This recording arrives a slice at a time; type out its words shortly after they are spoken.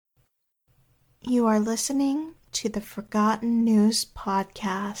You are listening to the Forgotten News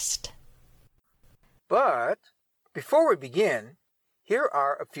Podcast. But before we begin, here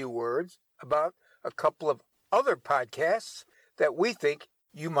are a few words about a couple of other podcasts that we think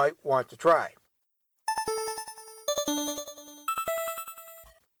you might want to try.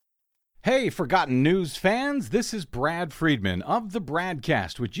 Hey, Forgotten News fans, this is Brad Friedman of the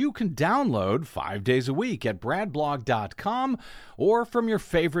Bradcast, which you can download 5 days a week at bradblog.com or from your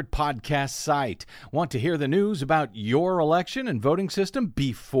favorite podcast site. Want to hear the news about your election and voting system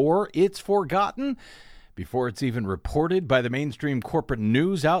before it's forgotten? Before it's even reported by the mainstream corporate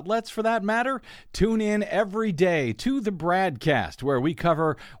news outlets, for that matter? Tune in every day to the Bradcast, where we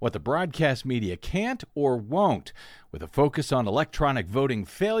cover what the broadcast media can't or won't, with a focus on electronic voting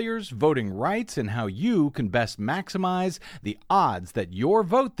failures, voting rights, and how you can best maximize the odds that your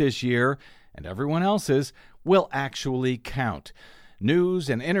vote this year, and everyone else's, will actually count. News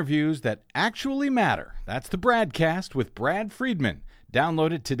and interviews that actually matter. That's the Bradcast with Brad Friedman.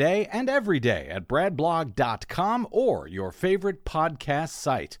 Download it today and every day at bradblog.com or your favorite podcast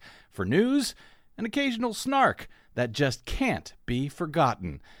site for news and occasional snark that just can't be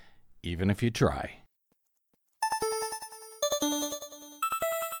forgotten, even if you try.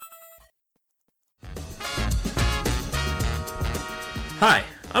 Hi,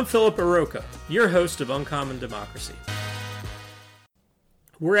 I'm Philip Aroka, your host of Uncommon Democracy.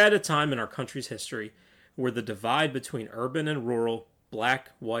 We're at a time in our country's history where the divide between urban and rural, black,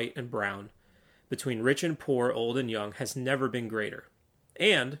 white, and brown, between rich and poor, old and young, has never been greater.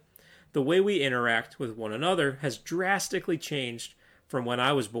 And the way we interact with one another has drastically changed from when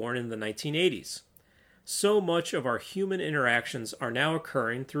I was born in the 1980s. So much of our human interactions are now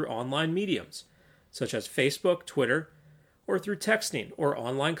occurring through online mediums, such as Facebook, Twitter, or through texting or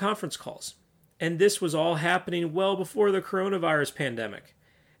online conference calls. And this was all happening well before the coronavirus pandemic.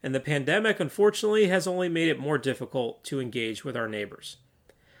 And the pandemic, unfortunately, has only made it more difficult to engage with our neighbors.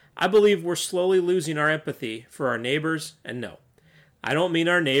 I believe we're slowly losing our empathy for our neighbors, and no, I don't mean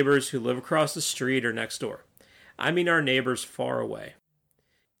our neighbors who live across the street or next door. I mean our neighbors far away.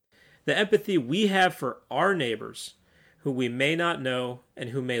 The empathy we have for our neighbors, who we may not know and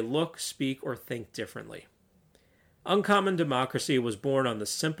who may look, speak, or think differently. Uncommon Democracy was born on the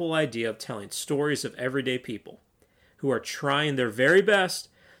simple idea of telling stories of everyday people who are trying their very best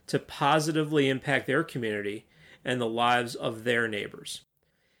to positively impact their community and the lives of their neighbors.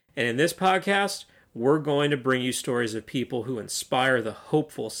 And in this podcast, we're going to bring you stories of people who inspire the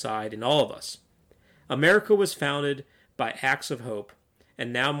hopeful side in all of us. America was founded by acts of hope,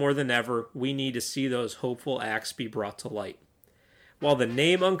 and now more than ever, we need to see those hopeful acts be brought to light. While the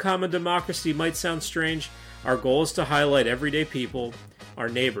name Uncommon Democracy might sound strange, our goal is to highlight everyday people, our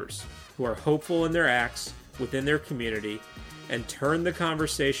neighbors, who are hopeful in their acts within their community, and turn the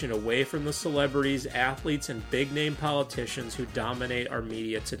conversation away from the celebrities, athletes, and big-name politicians who dominate our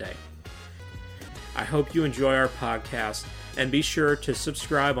media today. I hope you enjoy our podcast, and be sure to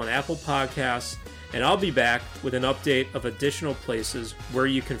subscribe on Apple Podcasts, and I'll be back with an update of additional places where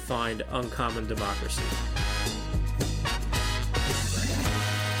you can find Uncommon Democracy.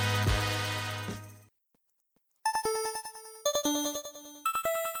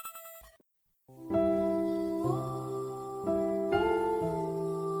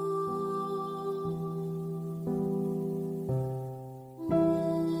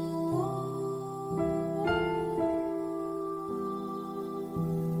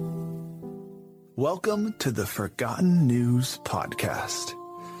 Welcome to the Forgotten News Podcast.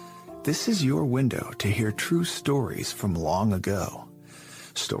 This is your window to hear true stories from long ago.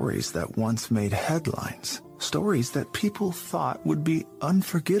 Stories that once made headlines. Stories that people thought would be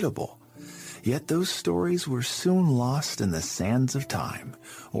unforgettable. Yet those stories were soon lost in the sands of time,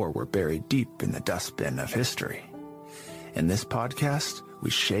 or were buried deep in the dustbin of history. In this podcast, we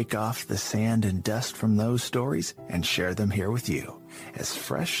shake off the sand and dust from those stories and share them here with you, as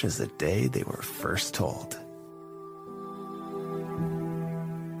fresh as the day they were first told.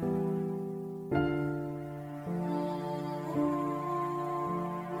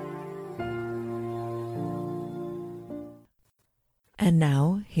 And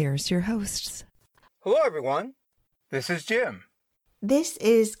now, here's your hosts. Hello, everyone. This is Jim. This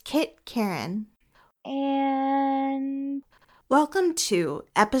is Kit Karen. And welcome to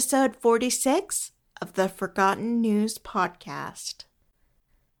episode 46 of the Forgotten News Podcast.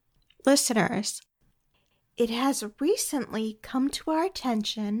 Listeners, it has recently come to our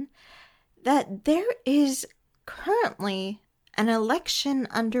attention that there is currently an election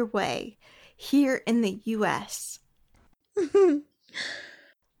underway here in the U.S.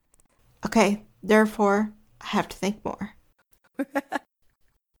 Okay, therefore, I have to think more.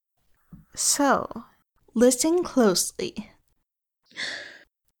 So, listen closely.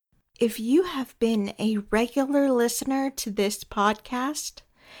 If you have been a regular listener to this podcast,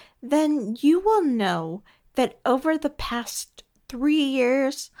 then you will know that over the past 3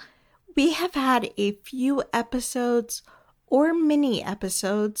 years, we have had a few episodes or mini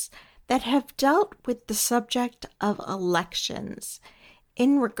episodes that have dealt with the subject of elections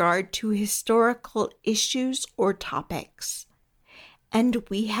in regard to historical issues or topics. And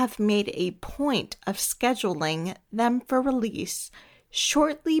we have made a point of scheduling them for release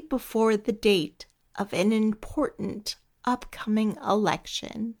shortly before the date of an important upcoming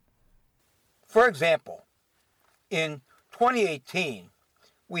election. For example, in 2018,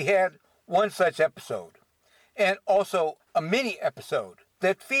 we had one such episode, and also a mini episode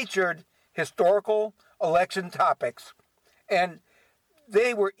that featured historical election topics, and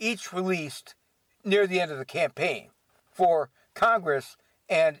they were each released near the end of the campaign for Congress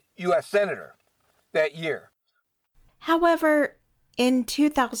and U.S. Senator that year. However, in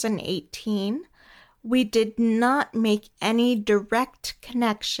 2018, we did not make any direct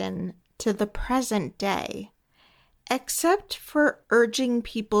connection to the present day, except for urging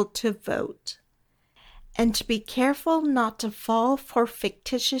people to vote, and to be careful not to fall for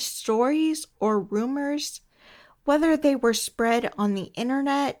fictitious stories or rumors, whether they were spread on the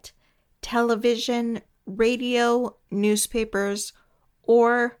internet, television, radio, newspapers,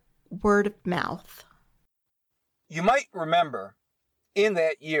 or word of mouth. You might remember in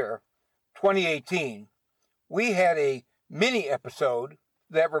that year, 2018, we had a mini episode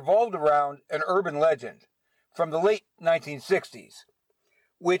that revolved around an urban legend from the late 1960s,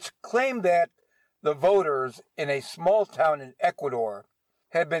 which claimed that the voters in a small town in Ecuador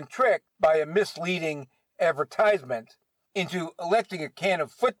had been tricked by a misleading advertisement into electing a can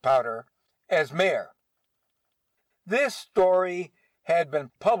of foot powder as mayor. This story had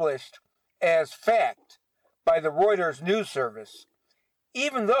been published as fact by the Reuters news service,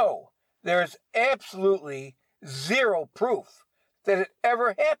 even though there is absolutely zero proof that it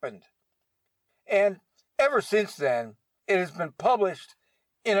ever happened. And ever since then, it has been published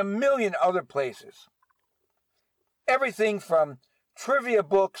in a million other places. Everything from trivia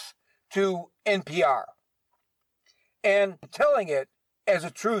books to NPR. And telling it as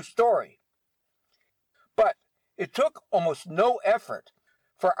a true story. But it took almost no effort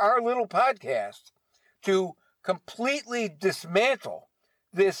for our little podcast to completely dismantle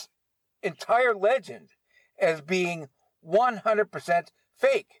this entire legend as being 100%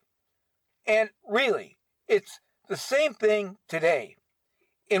 fake. And really, it's the same thing today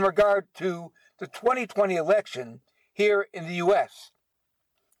in regard to the 2020 election here in the U.S.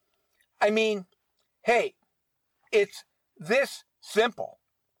 I mean, hey, it's this simple.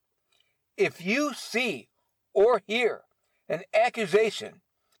 If you see or hear an accusation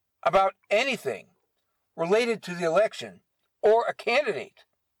about anything related to the election or a candidate,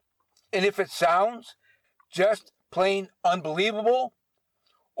 and if it sounds just plain unbelievable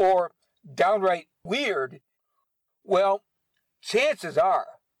or downright weird, well, chances are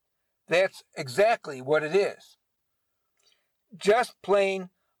that's exactly what it is. Just plain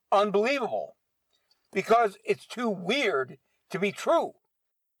unbelievable, because it's too weird to be true.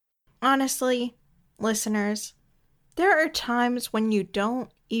 Honestly, listeners, there are times when you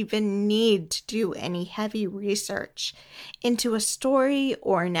don't even need to do any heavy research into a story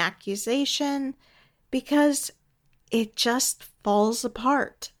or an accusation because it just falls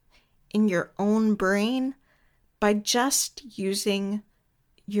apart in your own brain by just using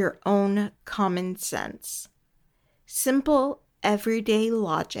your own common sense, simple everyday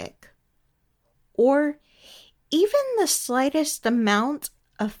logic, or even the slightest amount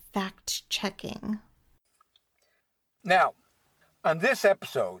of fact-checking. Now, on this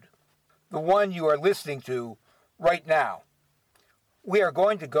episode, the one you are listening to right now, we are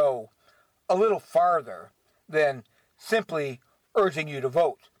going to go a little farther than simply urging you to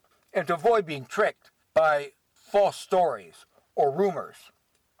vote and to avoid being tricked by false stories or rumors.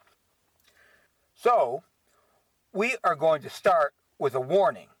 So, we are going to start with a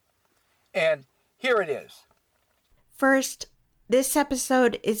warning, and here it is. First, this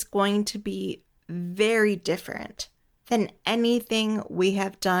episode is going to be very different than anything we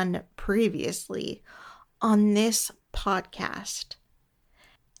have done previously on this podcast.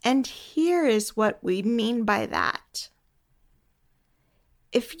 And here is what we mean by that.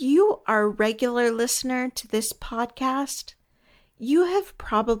 If you are a regular listener to this podcast, you have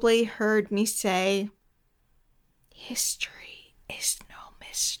probably heard me say, history is no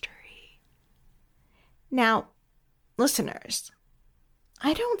mystery. Now, listeners,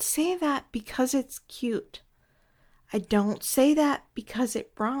 I don't say that because it's cute. I don't say that because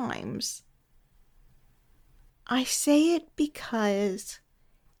it rhymes. I say it because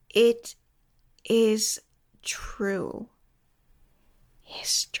it is true.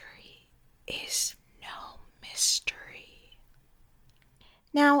 History is no mystery.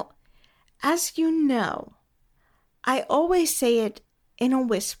 Now, as you know, I always say it in a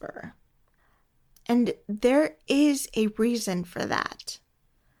whisper, and there is a reason for that.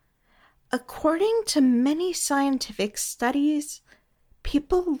 According to many scientific studies,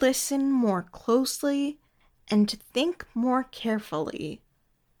 people listen more closely and think more carefully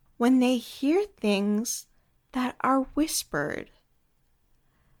when they hear things that are whispered.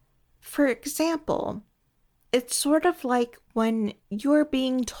 For example, it's sort of like when you're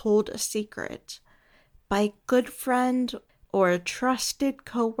being told a secret by a good friend or a trusted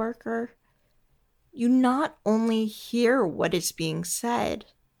coworker. You not only hear what is being said,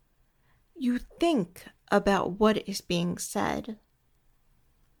 you think about what is being said.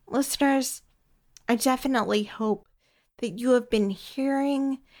 Listeners, I definitely hope that you have been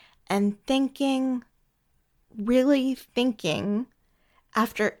hearing and thinking, really thinking,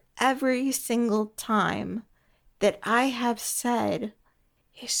 after every single time that I have said,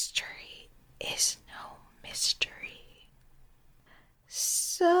 history is no mystery.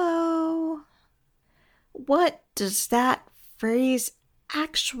 So, what does that phrase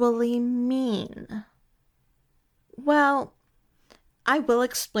actually mean? Well, I will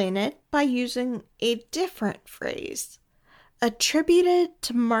explain it by using a different phrase, attributed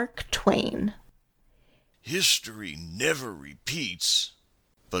to Mark Twain. History never repeats,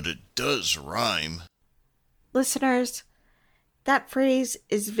 but it does rhyme. Listeners, that phrase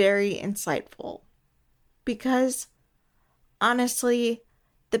is very insightful because, honestly,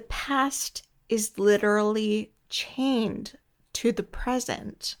 the past is literally chained to the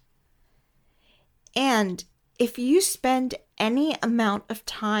present. And if you spend any amount of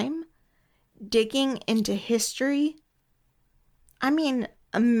time digging into history, I mean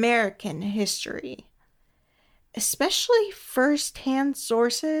American history, especially first-hand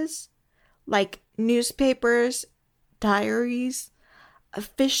sources like newspapers, diaries,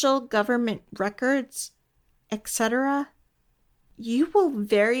 official government records, etc., you will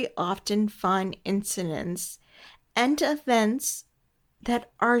very often find incidents and events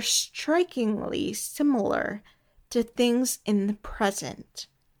that are strikingly similar to things in the present,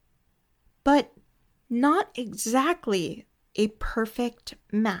 but not exactly a perfect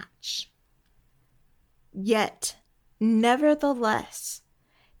match. Yet, nevertheless,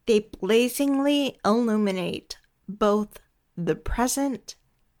 they blazingly illuminate both the present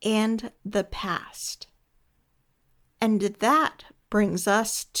and the past. And that brings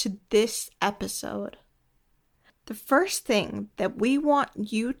us to this episode. The first thing that we want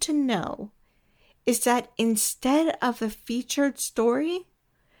you to know is that instead of a featured story,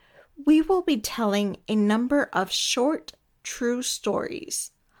 we will be telling a number of short, true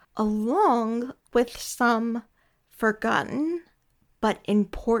stories, along with some forgotten but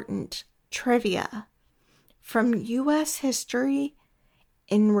important trivia from U.S. history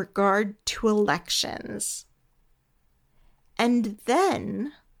in regard to elections. And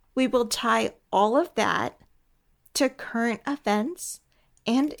then we will tie all of that to current events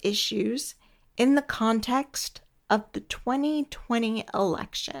and issues in the context of the 2020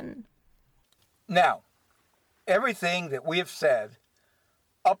 election. Now, everything that we have said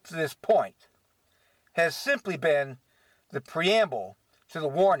up to this point has simply been the preamble to the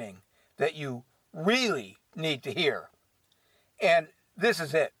warning that you really need to hear. And this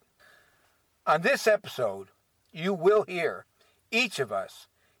is it. On this episode, you will hear each of us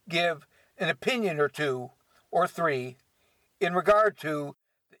give an opinion or two or three in regard to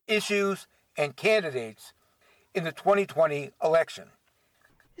the issues and candidates in the 2020 election.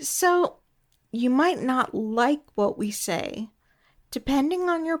 So, you might not like what we say, depending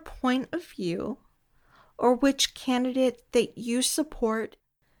on your point of view or which candidate that you support.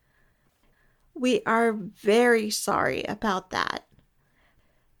 We are very sorry about that.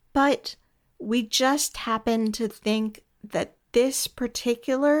 But we just happen to think that this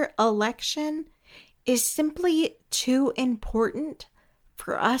particular election is simply too important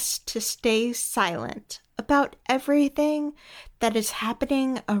for us to stay silent about everything that is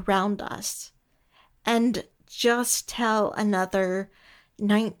happening around us and just tell another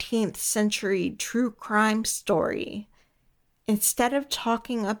 19th century true crime story instead of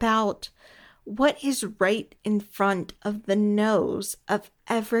talking about what is right in front of the nose of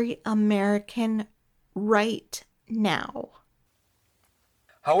every American right now.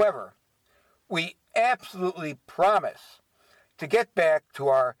 However, we absolutely promise to get back to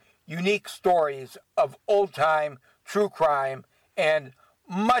our unique stories of old-time true crime, and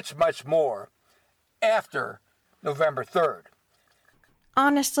much, much more after November 3rd.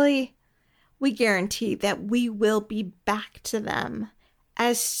 Honestly, we guarantee that we will be back to them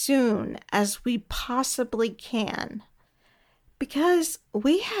as soon as we possibly can, because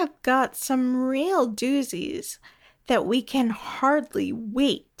we have got some real doozies that we can hardly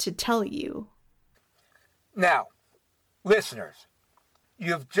wait to tell you. Now, listeners,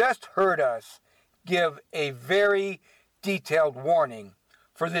 you've just heard us give a very detailed warning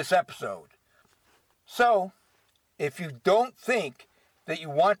for this episode. So, if you don't think that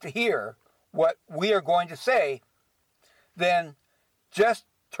you want to hear what we are going to say, then just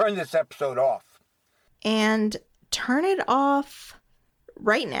turn this episode off. And turn it off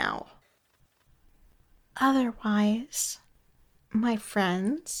right now. Otherwise, my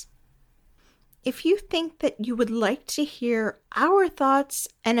friends, if you think that you would like to hear our thoughts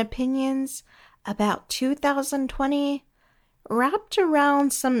and opinions about 2020 wrapped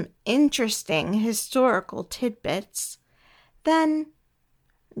around some interesting historical tidbits, then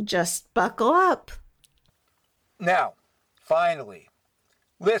just buckle up. Now, finally,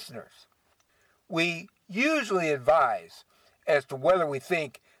 listeners, we usually advise as to whether we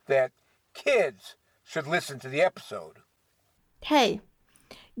think that kids should listen to the episode. Hey,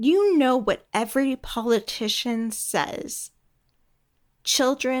 you know what every politician says.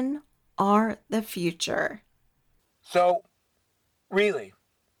 Children are the future. So, really,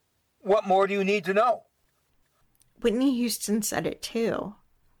 what more do you need to know? Whitney Houston said it too.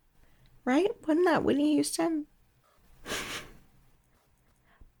 Right? Wasn't that Whitney Houston?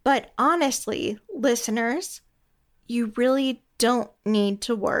 But honestly, listeners, you really don't need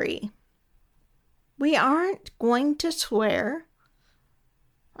to worry. We aren't going to swear.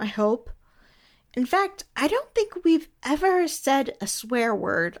 I hope. In fact, I don't think we've ever said a swear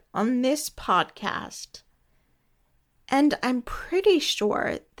word on this podcast. And I'm pretty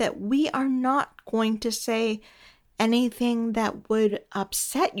sure that we are not going to say anything that would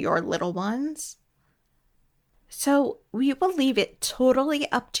upset your little ones. So we will leave it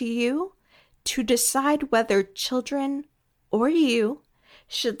totally up to you to decide whether children or you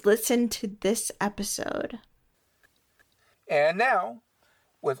should listen to this episode. And now,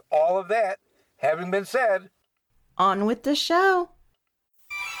 with all of that having been said, on with the show.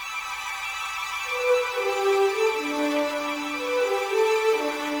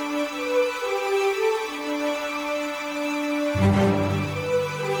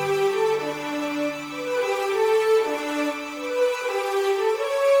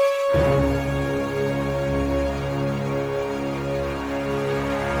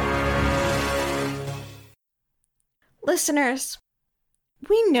 Listeners,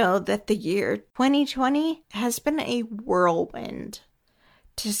 we know that the year 2020 has been a whirlwind,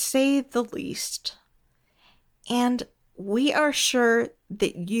 to say the least. And we are sure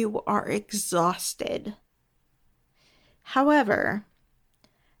that you are exhausted. However,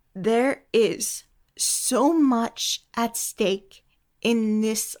 there is so much at stake in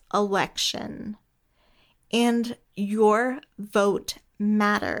this election, and your vote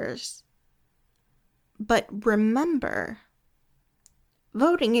matters. But remember,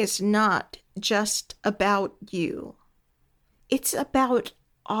 voting is not just about you. It's about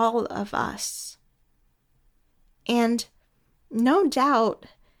all of us. And no doubt,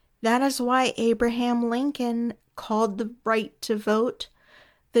 that is why Abraham Lincoln called the right to vote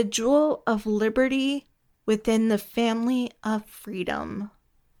the jewel of liberty within the family of freedom.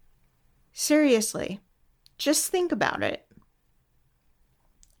 Seriously, just think about it.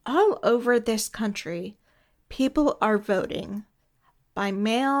 All over this country, people are voting by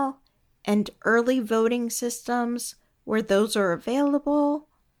mail and early voting systems where those are available.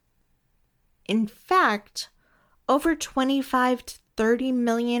 In fact, over 25 to 30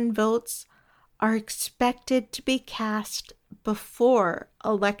 million votes are expected to be cast before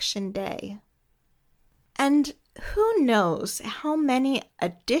Election Day. And who knows how many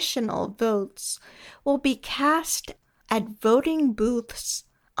additional votes will be cast at voting booths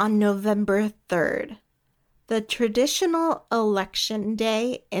on November 3rd, the traditional election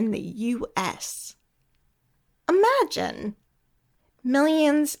day in the U.S. Imagine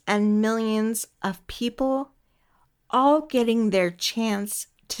millions and millions of people all getting their chance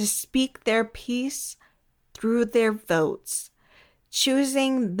to speak their piece through their votes,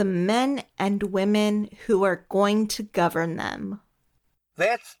 choosing the men and women who are going to govern them.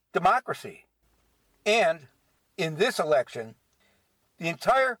 That's democracy. And in this election, the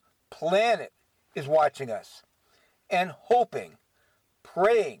entire planet is watching us and hoping,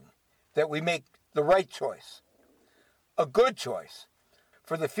 praying that we make the right choice, a good choice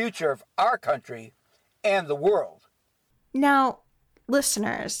for the future of our country and the world. Now,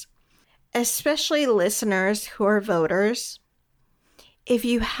 listeners, especially listeners who are voters, if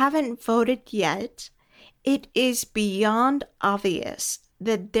you haven't voted yet, it is beyond obvious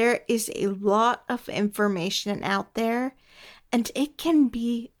that there is a lot of information out there, and it can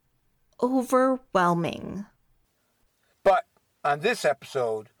be overwhelming. But on this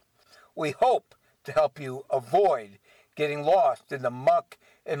episode, we hope to help you avoid getting lost in the muck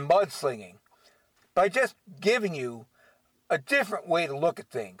and mudslinging by just giving you a different way to look at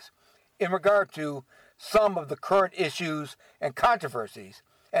things in regard to some of the current issues and controversies,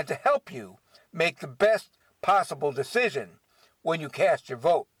 and to help you make the best possible decision when you cast your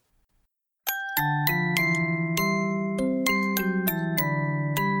vote.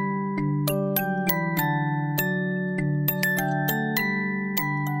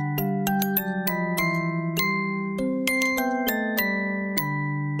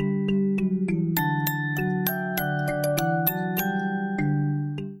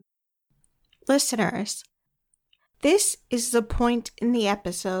 Listeners, this is the point in the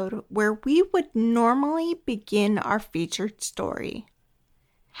episode where we would normally begin our featured story.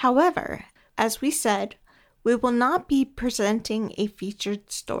 However, as we said, we will not be presenting a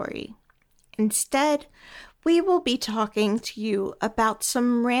featured story. Instead, we will be talking to you about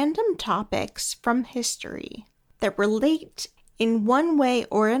some random topics from history that relate in one way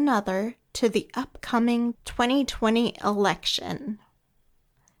or another to the upcoming 2020 election.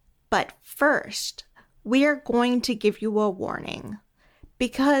 But first, we are going to give you a warning,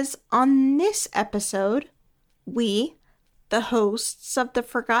 because on this episode, we, the hosts of the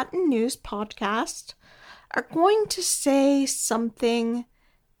Forgotten News podcast, are going to say something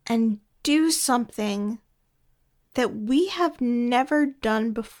and do something that we have never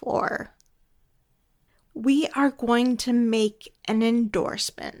done before. We are going to make an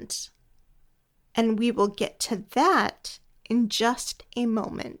endorsement, and we will get to that in just a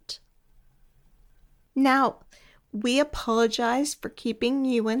moment. Now, we apologize for keeping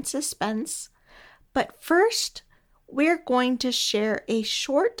you in suspense, but first, we're going to share a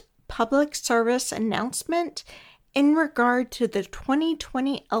short public service announcement in regard to the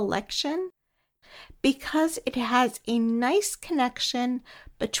 2020 election, because it has a nice connection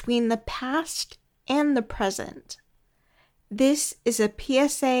between the past and the present. This is a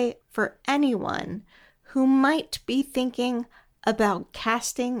PSA for anyone who might be thinking about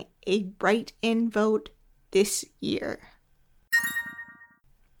casting a write-in vote this year.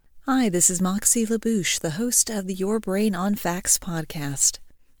 Hi, this is Moxie LaBouche, the host of the Your Brain on Facts podcast.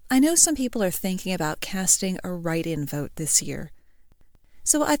 I know some people are thinking about casting a write-in vote this year,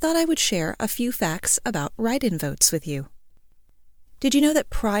 so I thought I would share a few facts about write-in votes with you. Did you know that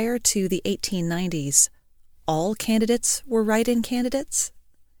prior to the 1890s, all candidates were write-in candidates?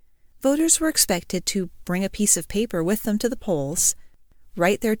 Voters were expected to bring a piece of paper with them to the polls,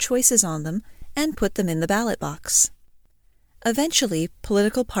 write their choices on them, and put them in the ballot box. Eventually,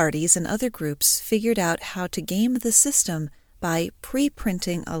 political parties and other groups figured out how to game the system by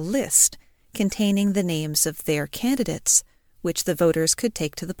pre-printing a list containing the names of their candidates, which the voters could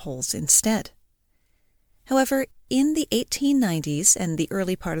take to the polls instead. However, in the 1890s and the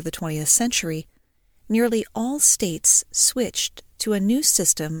early part of the 20th century, nearly all states switched to a new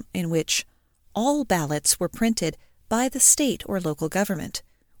system in which all ballots were printed by the state or local government,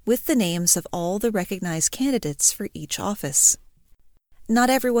 with the names of all the recognized candidates for each office.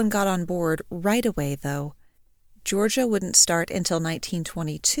 Not everyone got on board right away, though. Georgia wouldn't start until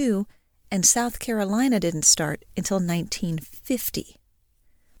 1922, and South Carolina didn't start until 1950.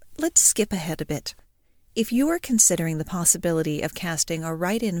 Let's skip ahead a bit. If you are considering the possibility of casting a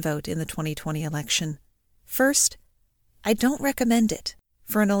write-in vote in the 2020 election, first, I don't recommend it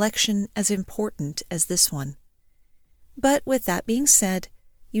for an election as important as this one. But with that being said,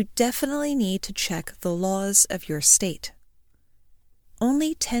 you definitely need to check the laws of your state.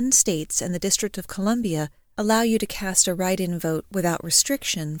 Only 10 states and the District of Columbia allow you to cast a write-in vote without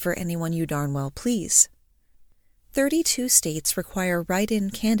restriction for anyone you darn well please. 32 states require write-in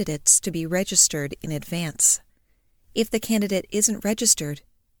candidates to be registered in advance. If the candidate isn't registered,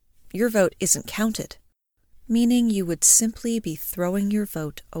 your vote isn't counted, meaning you would simply be throwing your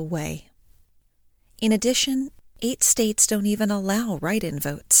vote away. In addition, 8 states don't even allow write-in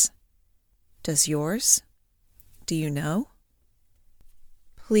votes. Does yours? Do you know?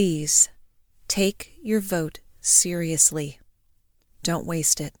 Please, take your vote seriously. Don't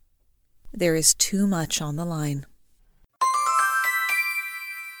waste it. There is too much on the line.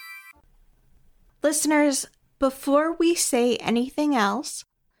 Listeners, before we say anything else,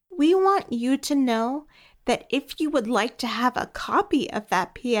 we want you to know that if you would like to have a copy of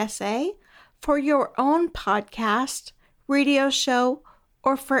that PSA for your own podcast, radio show,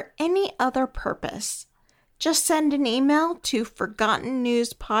 or for any other purpose, just send an email to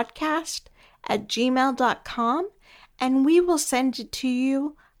forgottennewspodcast@gmail.com and we will send it to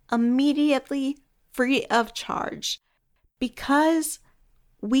you immediately, free of charge, because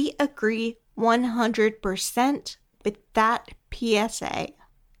we agree 100% with that PSA.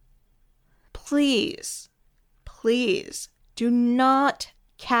 Please, please do not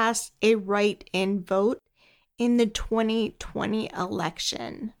cast a write-in vote in the 2020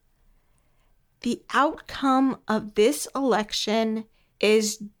 election. The outcome of this election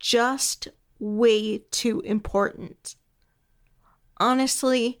is just way too important.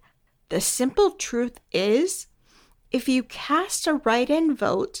 Honestly, the simple truth is, if you cast a write-in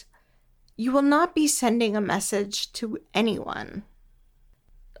vote, you will not be sending a message to anyone.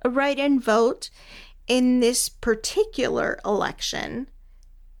 A write-in vote in this particular election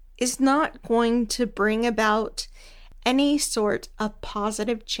is not going to bring about any sort of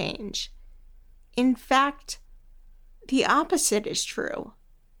positive change. In fact, the opposite is true.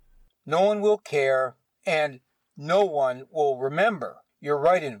 No one will care, and no one will remember your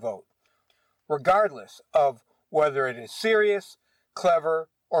write-in vote, regardless of whether it is serious, clever,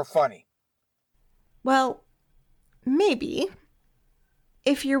 or funny. Well, maybe.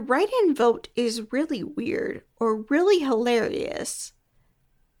 If your write-in vote is really weird or really hilarious,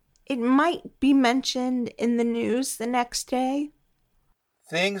 it might be mentioned in the news the next day.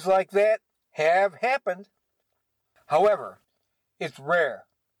 Things like that have happened. However, it's rare.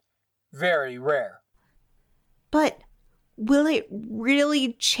 Very rare. But will it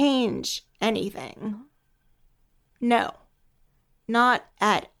really change anything? No, not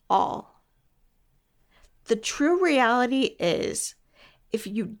at all. The true reality is, if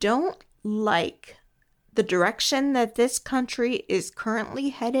you don't like the direction that this country is currently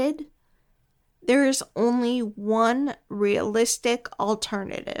headed, there is only one realistic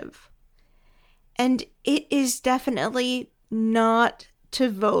alternative. And it is definitely not to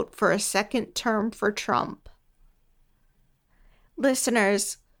vote for a second term for Trump.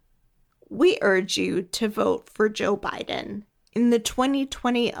 Listeners, we urge you to vote for Joe Biden in the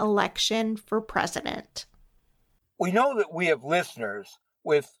 2020 election for president. We know that we have listeners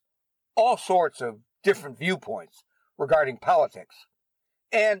with all sorts of different viewpoints regarding politics.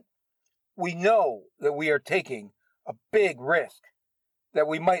 And we know that we are taking a big risk, that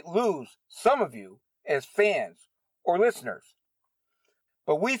we might lose some of you as fans or listeners.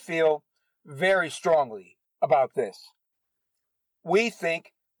 But we feel very strongly about this. We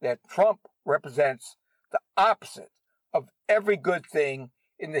think that Trump represents the opposite of every good thing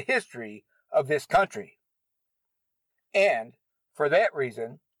in the history of this country. And for that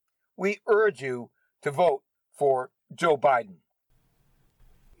reason, we urge you to vote for Joe Biden.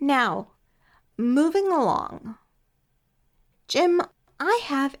 Now, moving along. Jim, I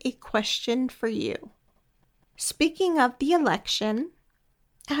have a question for you. Speaking of the election,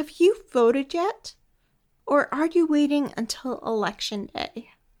 have you voted yet? Or are you waiting until Election Day?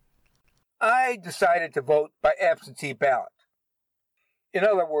 I decided to vote by absentee ballot. In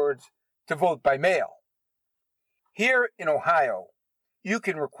other words, to vote by mail. Here in Ohio, you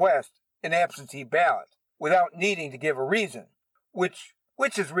can request an absentee ballot without needing to give a reason, which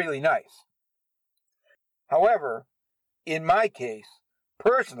is really nice. However, in my case,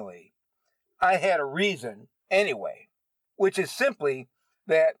 personally, I had a reason anyway, which is simply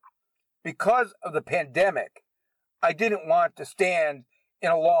that because of the pandemic, I didn't want to stand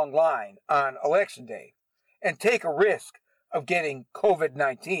in a long line on Election Day and take a risk of getting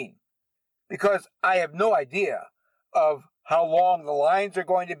COVID-19, because I have no idea of how long the lines are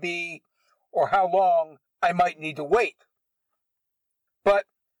going to be or how long I might need to wait. But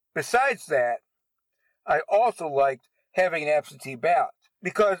besides that, I also liked having an absentee ballot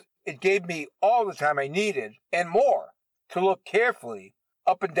because it gave me all the time I needed and more to look carefully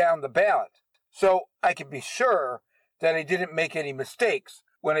up and down the ballot so I could be sure that I didn't make any mistakes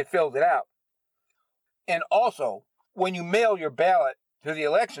when I filled it out. And also, when you mail your ballot to the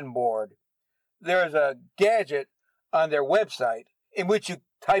election board, there's a gadget on their website in which you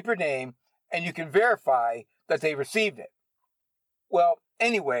type your name and you can verify that they received it. Well,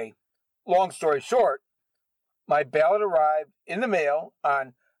 anyway, long story short, my ballot arrived in the mail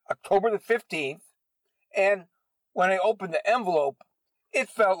on October the 15th, and when I opened the envelope, it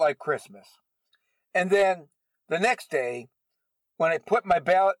felt like Christmas. And then the next day, when I put my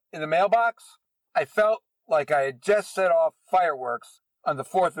ballot in the mailbox, I felt like I had just set off fireworks on the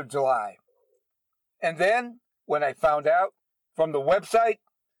 4th of July. And then, when I found out from the website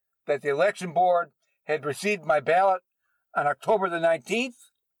that the election board had received my ballot on October the 19th,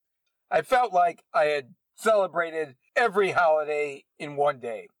 I felt like I had celebrated every holiday in one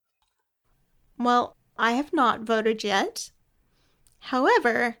day. Well, I have not voted yet.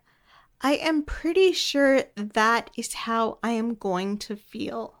 However, I am pretty sure that is how I am going to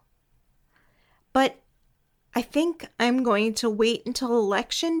feel. But I think I'm going to wait until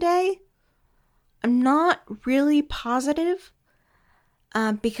Election Day. I'm not really positive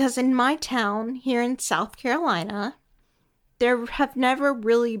because in my town here in South Carolina, there have never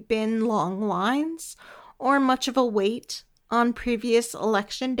really been long lines or much of a wait on previous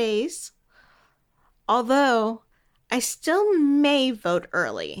election days. Although I still may vote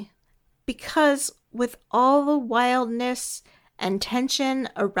early because with all the wildness and tension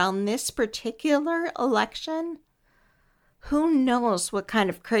around this particular election, who knows what kind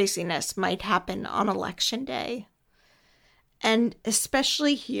of craziness might happen on Election Day. And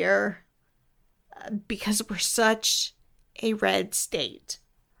especially here, because we're such a red state.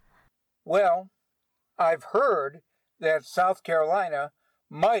 Well, I've heard that South Carolina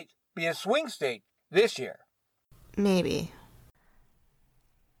might be a swing state this year. Maybe.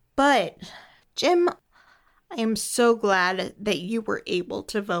 But, Jim, I am so glad that you were able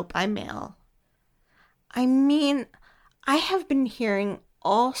to vote by mail. I mean, I have been hearing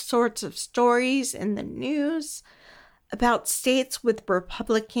all sorts of stories in the news about states with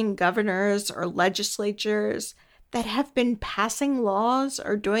Republican governors or legislatures that have been passing laws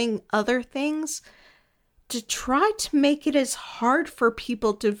or doing other things to try to make it as hard for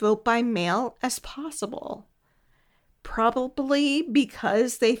people to vote by mail as possible. Probably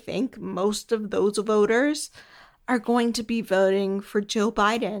because they think most of those voters are going to be voting for Joe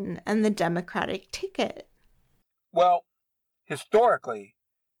Biden and the Democratic ticket. Well, historically,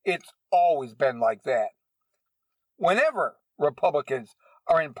 it's always been like that. Whenever Republicans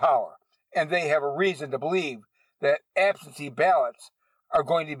are in power and they have a reason to believe that absentee ballots are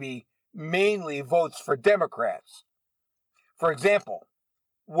going to be mainly votes for Democrats. For example,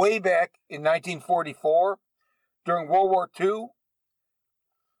 way back in 1944, during World War II,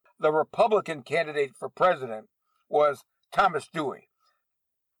 the Republican candidate for president was Thomas Dewey.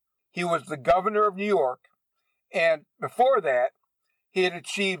 He was the governor of New York, and before that, he had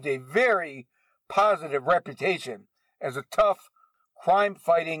achieved a very positive reputation as a tough,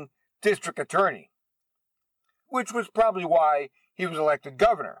 crime-fighting district attorney, which was probably why he was elected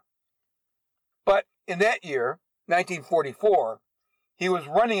governor. But in that year, 1944, he was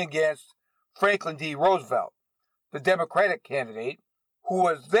running against Franklin D. Roosevelt, the Democratic candidate, who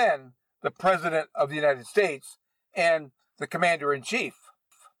was then the President of the United States and the Commander-in-Chief.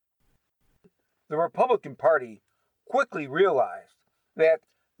 The Republican Party quickly realized that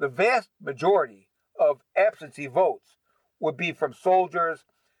the vast majority of absentee votes would be from soldiers,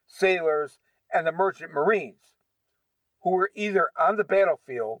 sailors, and the merchant marines, who were either on the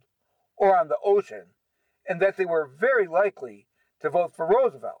battlefield or on the ocean, and that they were very likely to vote for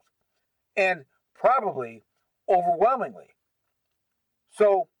Roosevelt, and probably overwhelmingly.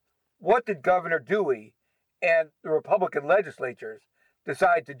 So, what did Governor Dewey and the Republican legislatures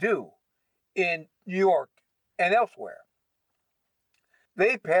decide to do in New York and elsewhere?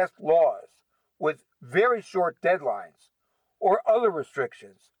 They passed laws with very short deadlines or other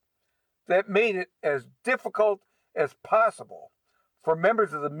restrictions that made it as difficult as possible for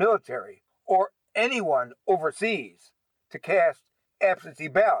members of the military or anyone overseas to cast absentee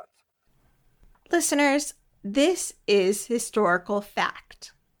ballots. Listeners, this is historical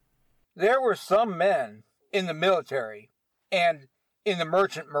fact. There were some men in the military and in the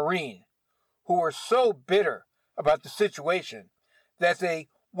merchant marine who were so bitter about the situation that they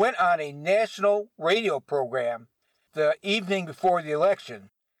went on a national radio program the evening before the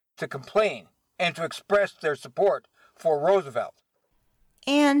election to complain and to express their support for Roosevelt.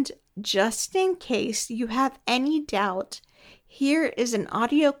 And just in case you have any doubt, here is an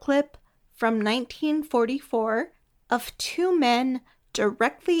audio clip from 1944 of two men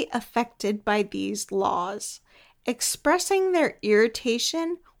directly affected by these laws, expressing their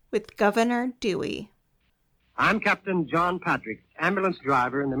irritation with Governor Dewey. I'm Captain John Patrick, ambulance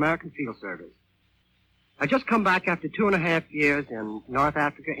driver in the American Field Service. I just come back after 2.5 years in North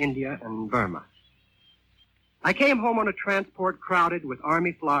Africa, India, and Burma. I came home on a transport crowded with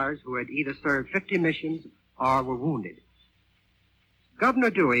Army flyers who had either served 50 missions or were wounded. Governor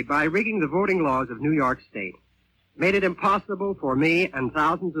Dewey, by rigging the voting laws of New York State, made it impossible for me and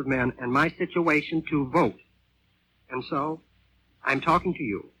thousands of men in my situation to vote. And so, I'm talking to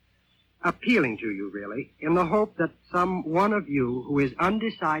you, appealing to you, really, in the hope that some one of you who is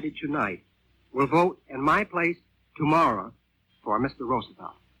undecided tonight will vote in my place tomorrow for Mr.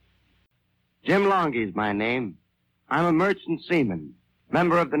 Roosevelt. Jim Longy is my name. I'm a merchant seaman,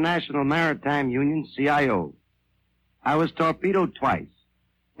 member of the National Maritime Union, CIO. I was torpedoed twice,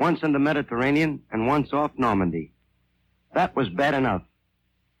 once in the Mediterranean and once off Normandy. That was bad enough.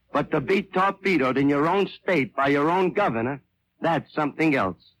 But to be torpedoed in your own state by your own governor, that's something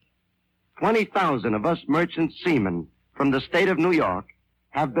else. 20,000 of us merchant seamen from the state of New York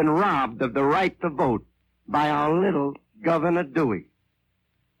have been robbed of the right to vote by our little Governor Dewey.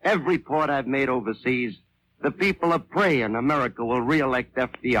 Every port I've made overseas, the people are praying America will re-elect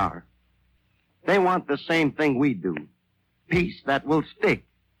FDR. They want the same thing we do. Peace that will stick,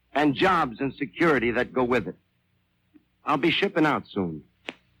 and jobs and security that go with it. I'll be shipping out soon.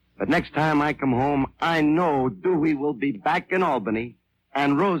 But next time I come home, I know Dewey will be back in Albany,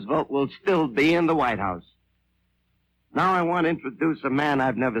 and Roosevelt will still be in the White House. Now I want to introduce a man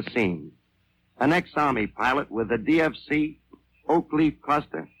I've never seen. An ex-Army pilot with a DFC, Oak Leaf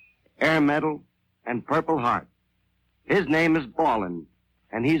Cluster, Air Medal, and Purple Heart. His name is Ballin,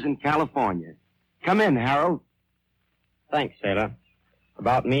 and he's in California. Come in, Harold. Thanks, Sailor.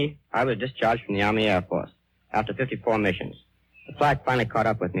 About me, I was discharged from the Army Air Force after 54 missions. The flight finally caught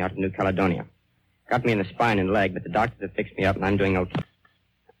up with me out of New Caledonia. Got me in the spine and leg, but the doctors have fixed me up and I'm doing okay.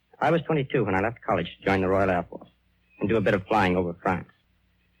 I was 22 when I left college to join the Royal Air Force and do a bit of flying over France.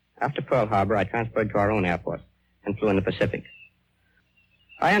 After Pearl Harbor, I transferred to our own Air Force and flew in the Pacific.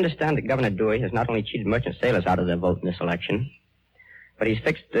 I understand that Governor Dewey has not only cheated merchant sailors out of their vote in this election, but he's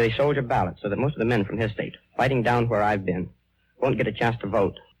fixed the soldier ballot so that most of the men from his state, fighting down where I've been, won't get a chance to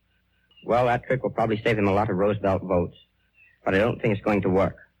vote. Well, that trick will probably save him a lot of Roosevelt votes, but I don't think it's going to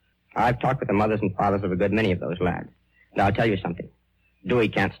work. I've talked with the mothers and fathers of a good many of those lads. Now, I'll tell you something. Dewey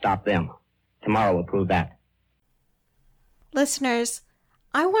can't stop them. Tomorrow will prove that. Listeners,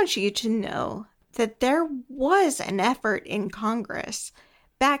 I want you to know that there was an effort in Congress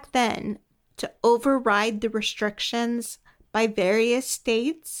back then to override the restrictions by various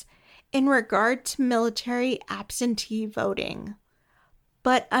states in regard to military absentee voting.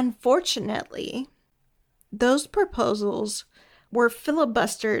 But unfortunately, those proposals were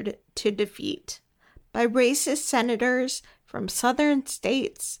filibustered to defeat by racist senators from southern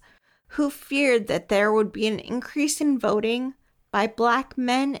states who feared that there would be an increase in voting by Black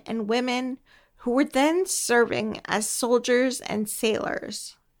men and women who were then serving as soldiers and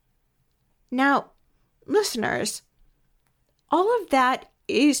sailors. Now, listeners, all of that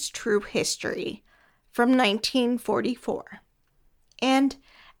is true history from 1944. And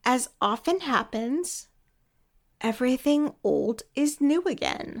as often happens, everything old is new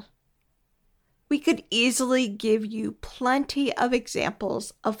again. We could easily give you plenty of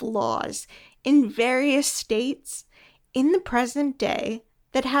examples of laws in various states in the present day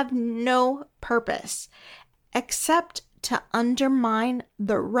that have no purpose except to undermine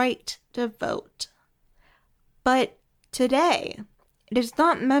the right to vote. But today, it is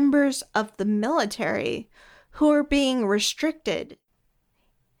not members of the military who are being restricted.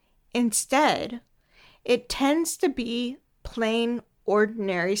 Instead, it tends to be plain,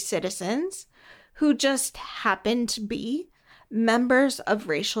 ordinary citizens who just happen to be members of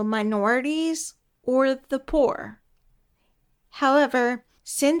racial minorities or the poor. However,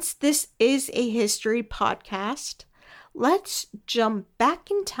 since this is a history podcast, let's jump back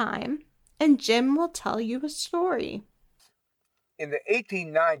in time and Jim will tell you a story. In the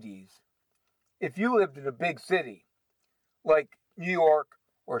 1890s, if you lived in a big city, like New York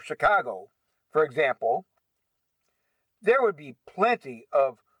or Chicago, for example, there would be plenty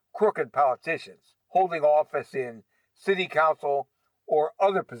of crooked politicians holding office in city council or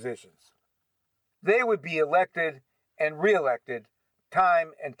other positions. They would be elected and reelected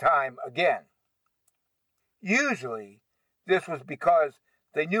time and time again. Usually, this was because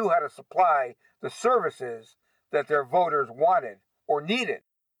they knew how to supply the services that their voters wanted or needed.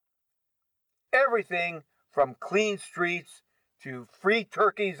 Everything from clean streets to free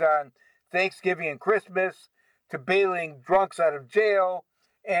turkeys on Thanksgiving and Christmas to bailing drunks out of jail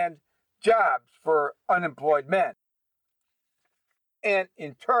and jobs for unemployed men. And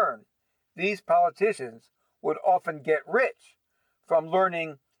in turn, these politicians would often get rich from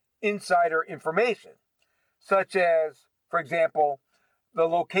learning insider information, such as, for example, the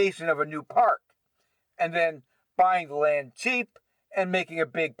location of a new park, and then buying the land cheap and making a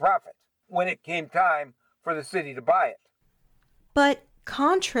big profit when it came time for the city to buy it. But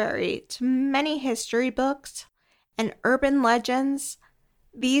contrary to many history books and urban legends,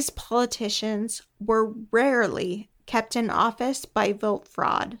 these politicians were rarely kept in office by vote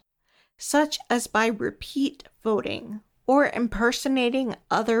fraud, such as by repeat voting or impersonating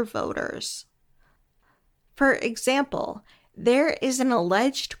other voters. For example, there is an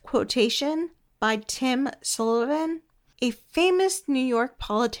alleged quotation by Tim Sullivan, a famous New York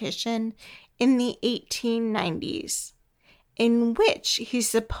politician in the 1890s. in which he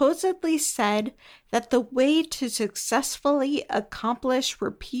supposedly said that the way to successfully accomplish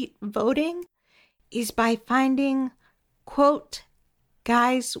repeat voting is by finding, quote,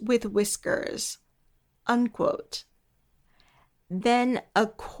 guys with whiskers, unquote. Then,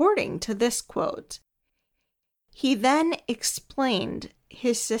 according to this quote, he then explained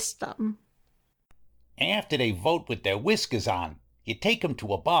his system. After they vote with their whiskers on, you take 'em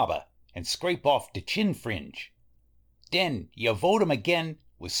to a barber and scrape off the chin fringe. Then you vote 'em again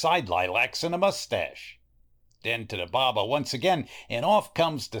with side lilacs and a mustache. Then to the barber once again, and off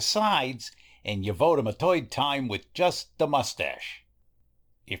comes the sides, and you vote 'em a third time with just the mustache.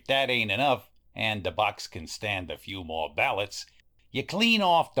 If that ain't enough, and the box can stand a few more ballots, you clean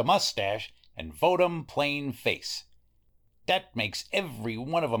off the mustache and vote 'em plain face. That makes every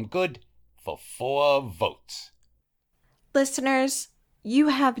one of 'em good for 4 votes. Listeners, you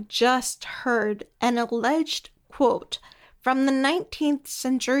have just heard an alleged quote from the 19th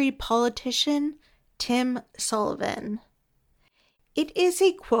century politician Tim Sullivan. It is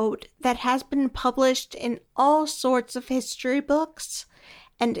a quote that has been published in all sorts of history books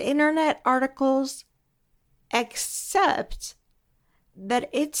and internet articles, except that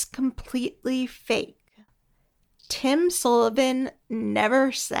it's completely fake. Tim Sullivan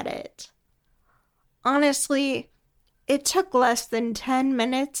never said it. Honestly, it took less than 10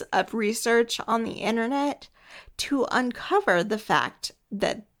 minutes of research on the internet to uncover the fact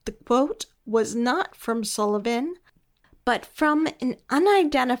that the quote was not from Sullivan, but from an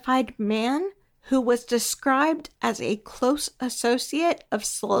unidentified man who was described as a close associate of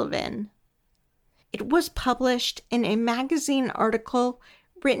Sullivan. It was published in a magazine article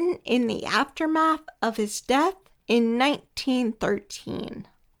written in the aftermath of his death in 1913.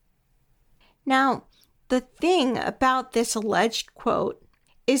 Now, the thing about this alleged quote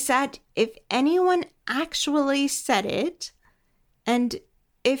is that if anyone actually said it, and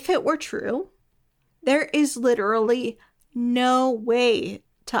if it were true, there is literally no way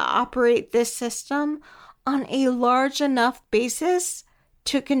to operate this system on a large enough basis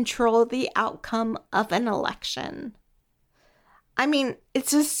to control the outcome of an election. I mean,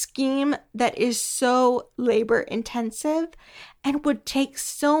 it's a scheme that is so labor intensive and would take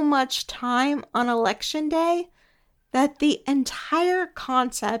so much time on election day that the entire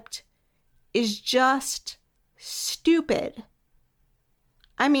concept is just stupid.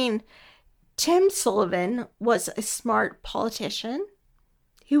 I mean, Tim Sullivan was a smart politician.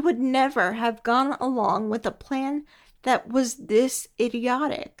 He would never have gone along with a plan that was this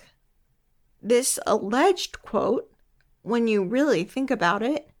idiotic. This alleged quote, when you really think about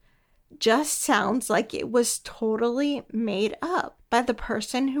it, just sounds like it was totally made up by the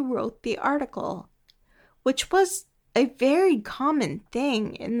person who wrote the article, which was a very common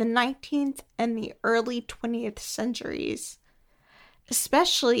thing in the 19th and the early 20th centuries,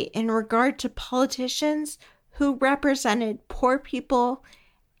 especially in regard to politicians who represented poor people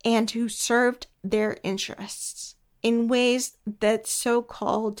and who served their interests in ways that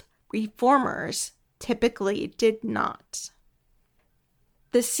so-called reformers typically did not.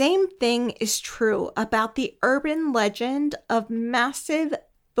 The same thing is true about the urban legend of massive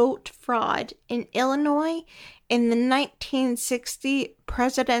vote fraud in Illinois in the 1960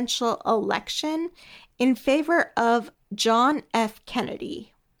 presidential election in favor of John F.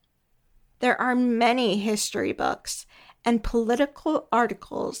 Kennedy. There are many history books and political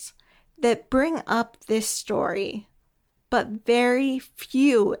articles that bring up this story, but very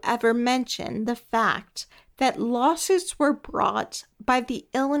few ever mention the fact that lawsuits were brought by the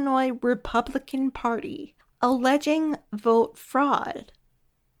Illinois Republican Party alleging vote fraud,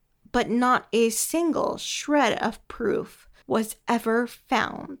 but not a single shred of proof was ever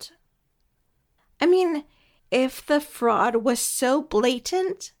found. I mean, if the fraud was so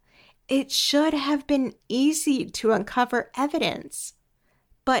blatant, it should have been easy to uncover evidence,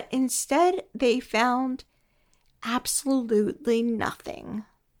 but instead they found absolutely nothing.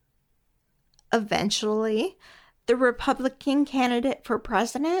 Eventually, the Republican candidate for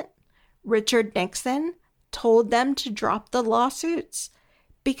president, Richard Nixon, told them to drop the lawsuits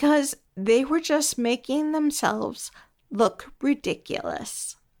because they were just making themselves look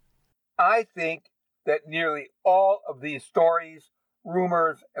ridiculous. I think that nearly all of these stories,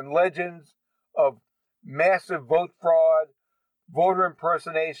 rumors, and legends of massive vote fraud, voter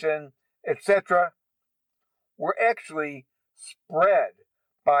impersonation, etc., were actually spread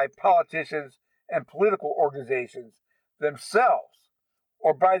by politicians and political organizations themselves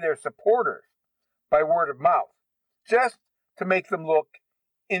or by their supporters by word of mouth, just to make them look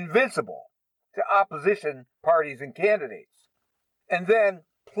invincible to opposition parties and candidates. And then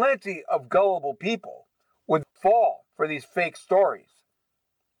plenty of gullible people would fall for for these fake stories.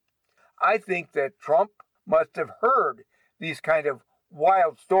 I think that Trump must have heard these kind of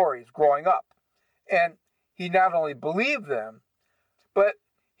wild stories growing up, and he not only believed them, but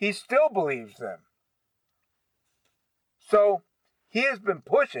he still believes them. So he has been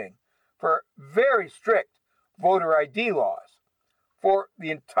pushing for very strict voter ID laws for the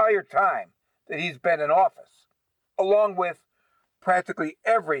entire time that he's been in office, along with practically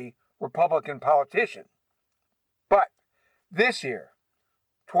every Republican politician. But this year,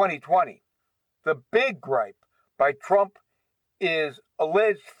 2020, the big gripe by Trump is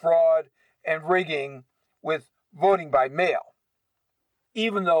alleged fraud and rigging with voting by mail,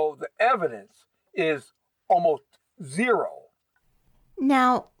 even though the evidence is almost zero.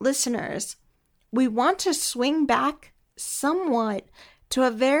 Now, listeners, we want to swing back somewhat to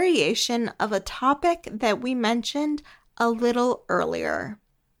a variation of a topic that we mentioned a little earlier.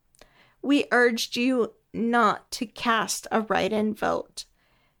 We urged you not to cast a write-in vote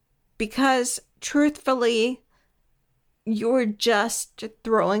because, truthfully, you're just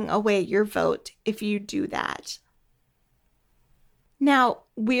throwing away your vote if you do that. Now,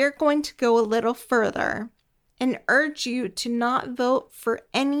 we're going to go a little further and urge you to not vote for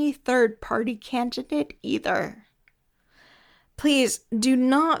any third-party candidate either. Please do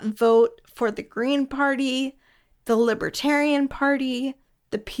not vote for the Green Party, the Libertarian Party,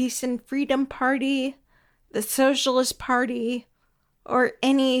 the Peace and Freedom Party, the Socialist Party, or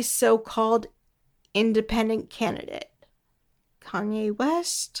any so-called independent candidate, Kanye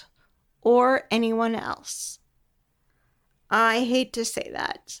West, or anyone else. I hate to say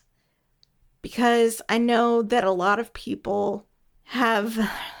that, because I know that a lot of people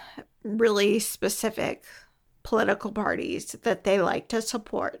have really specific political parties that they like to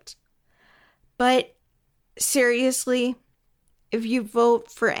support. But seriously, if you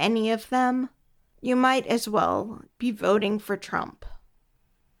vote for any of them, you might as well be voting for Trump.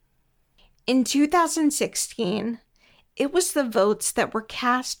 In 2016, it was the votes that were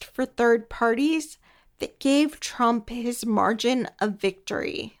cast for third parties that gave Trump his margin of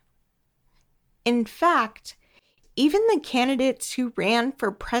victory. In fact, even the candidates who ran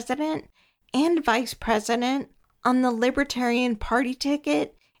for president and vice president on the Libertarian Party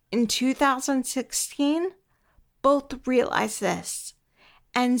ticket in 2016 both realized this.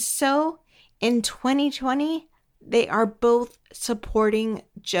 And so, in 2020, they are both supporting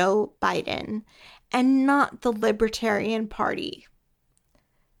Joe Biden and not the Libertarian Party.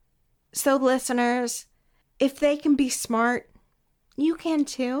 So, listeners, if they can be smart, you can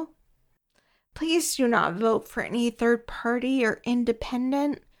too. Please do not vote for any third party or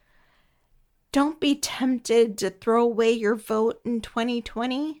independent. Don't be tempted to throw away your vote in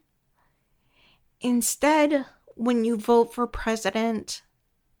 2020. Instead, when you vote for president,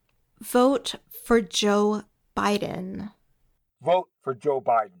 vote for Joe Biden. Vote for Joe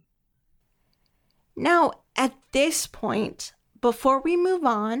Biden. Now, at this point, before we move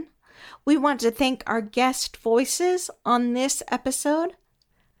on, we want to thank our guest voices on this episode.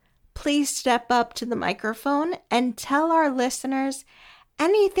 Please step up to the microphone and tell our listeners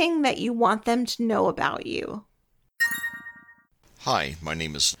anything that you want them to know about you. Hi, my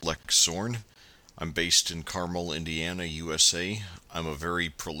name is Lex Zorn. I'm based in Carmel, Indiana, USA. I'm a very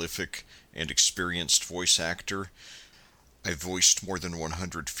prolific and experienced voice actor. I've voiced more than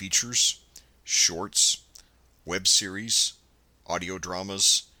 100 features, shorts, web series, audio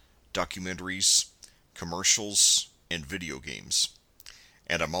dramas, documentaries, commercials, and video games.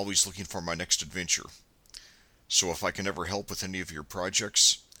 And I'm always looking for my next adventure. So if I can ever help with any of your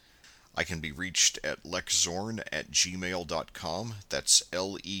projects, I can be reached at lexzorn@gmail.com. That's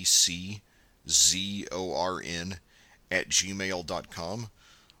LECZORN@gmail.com.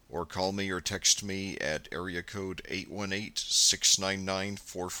 Or call me or text me at area code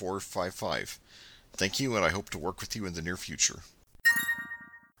 818-699-4455. Thank you, and I hope to work with you in the near future.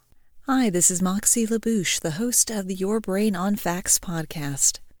 Hi, this is Moxie LaBouche, the host of the Your Brain on Facts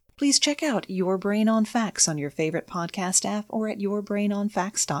podcast. Please check out Your Brain on Facts on your favorite podcast app or at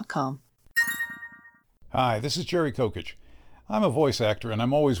yourbrainonfacts.com. Hi, this is Jerry Kokich. I'm a voice actor and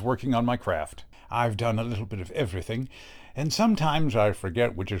I'm always working on my craft. I've done a little bit of everything, and sometimes I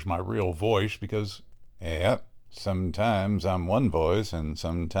forget which is my real voice because, sometimes I'm one voice and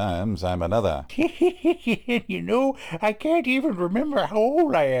sometimes I'm another. You know, I can't even remember how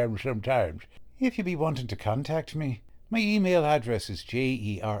old I am sometimes. If you be wanting to contact me, my email address is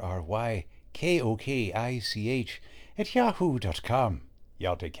jerrykokich@yahoo.com.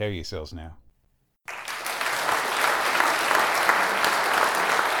 Y'all take care of yourselves now.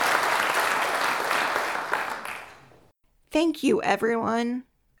 Thank you, everyone.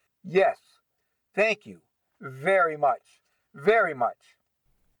 Yes, thank you. very much, very much.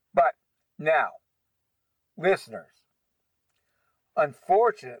 But now, listeners,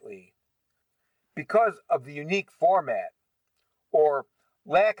 unfortunately, because of the unique format, or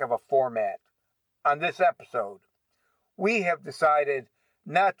lack of a format, on this episode, we have decided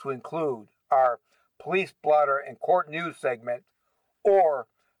not to include our police blotter and court news segment or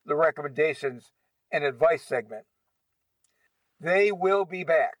the recommendations and advice segment. They will be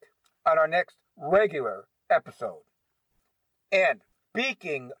back on our next regular episode. And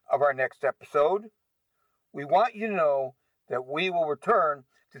speaking of our next episode, we want you to know that we will return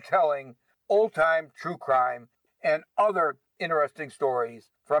to telling old-time true crime and other interesting stories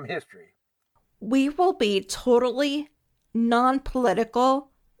from history. We will be totally non-political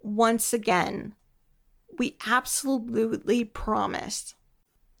once again. We absolutely promise.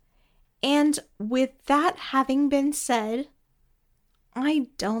 And with that having been said, I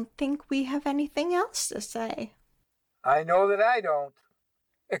don't think we have anything else to say. I know that I don't.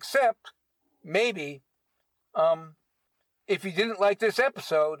 Except, maybe, if you didn't like this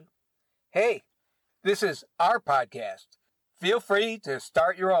episode, hey, this is our podcast. Feel free to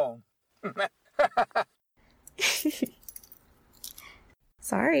start your own.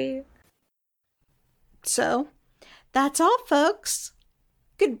 Sorry. So, that's all, folks.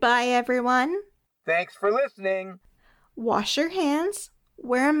 Goodbye, everyone. Thanks for listening. Wash your hands,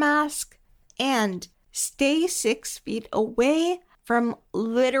 wear a mask, and stay 6 feet away from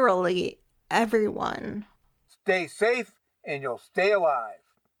literally everyone. Stay safe and you'll stay alive.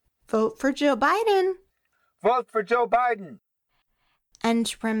 Vote for Joe Biden. Vote for Joe Biden.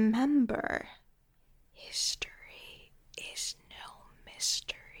 And remember, history is no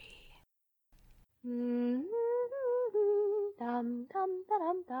mystery. Dum dum da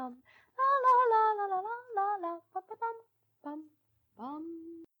dum dum. La la la la la la la la bum bum bum.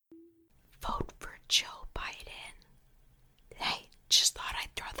 Vote for Joe Biden. Hey, just thought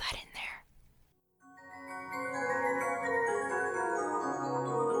I'd throw that in there.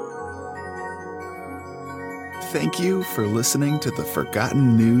 Thank you for listening to the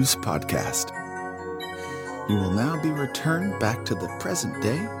Forgotten News Podcast. You will now be returned back to the present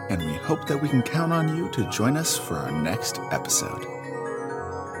day, and we hope that we can count on you to join us for our next episode.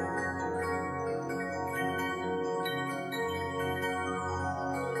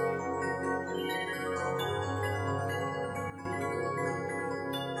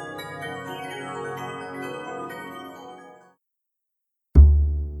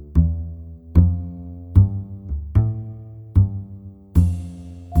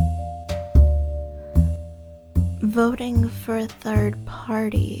 Voting for a third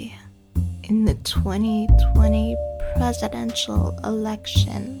party in the 2020 presidential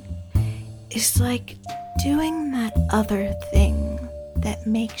election is like doing that other thing that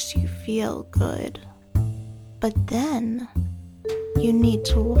makes you feel good. But then you need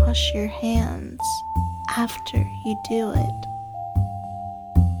to wash your hands after you do it.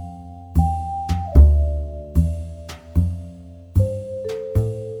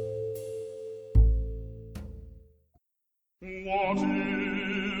 What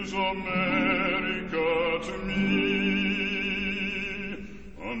is America to me?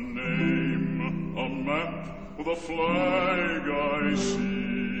 A name, a map with a flag I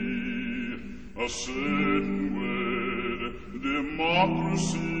see, a certain word,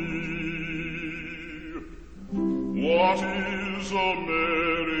 democracy. What is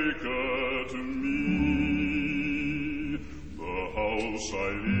America to me? The house I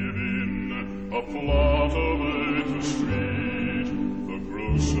live in, a plot of acre street, the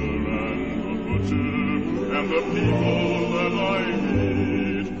grocer and the butcher, and the people that I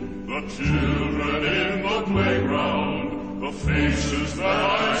meet, the children in the playground, the faces that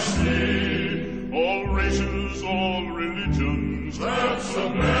I see, all races, all religions, that's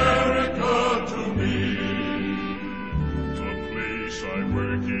America to me. The place I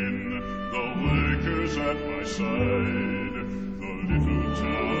work in, the workers at my side, the little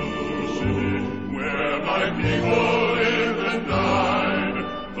town or city where my people lived and died,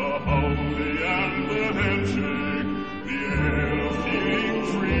 the howdy and the handshake, the air of feeling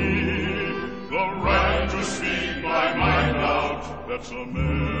free, the right to speak my mind out, that's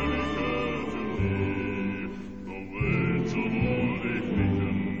America to me. The words of old Abe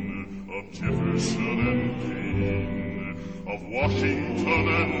Lincoln, of Jefferson and Payne, of Washington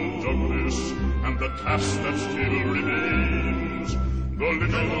and Douglas, and the task that still remains, the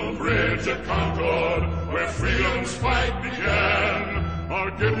little bridge at Concord, where freedom's fight began,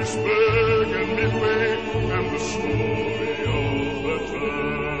 are Gettysburg and Midway, and the story of the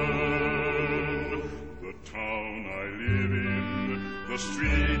turn. The town I live in, the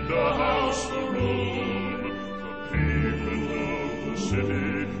street, the house, the room,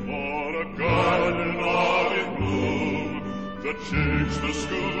 city or a garden all in bloom. The church, the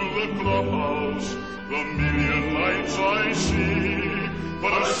school, the clubhouse, the million lights I see,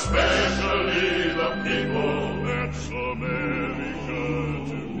 but especially the people, that's America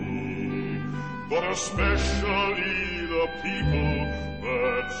to me. But especially the people,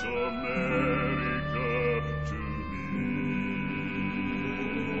 that's America.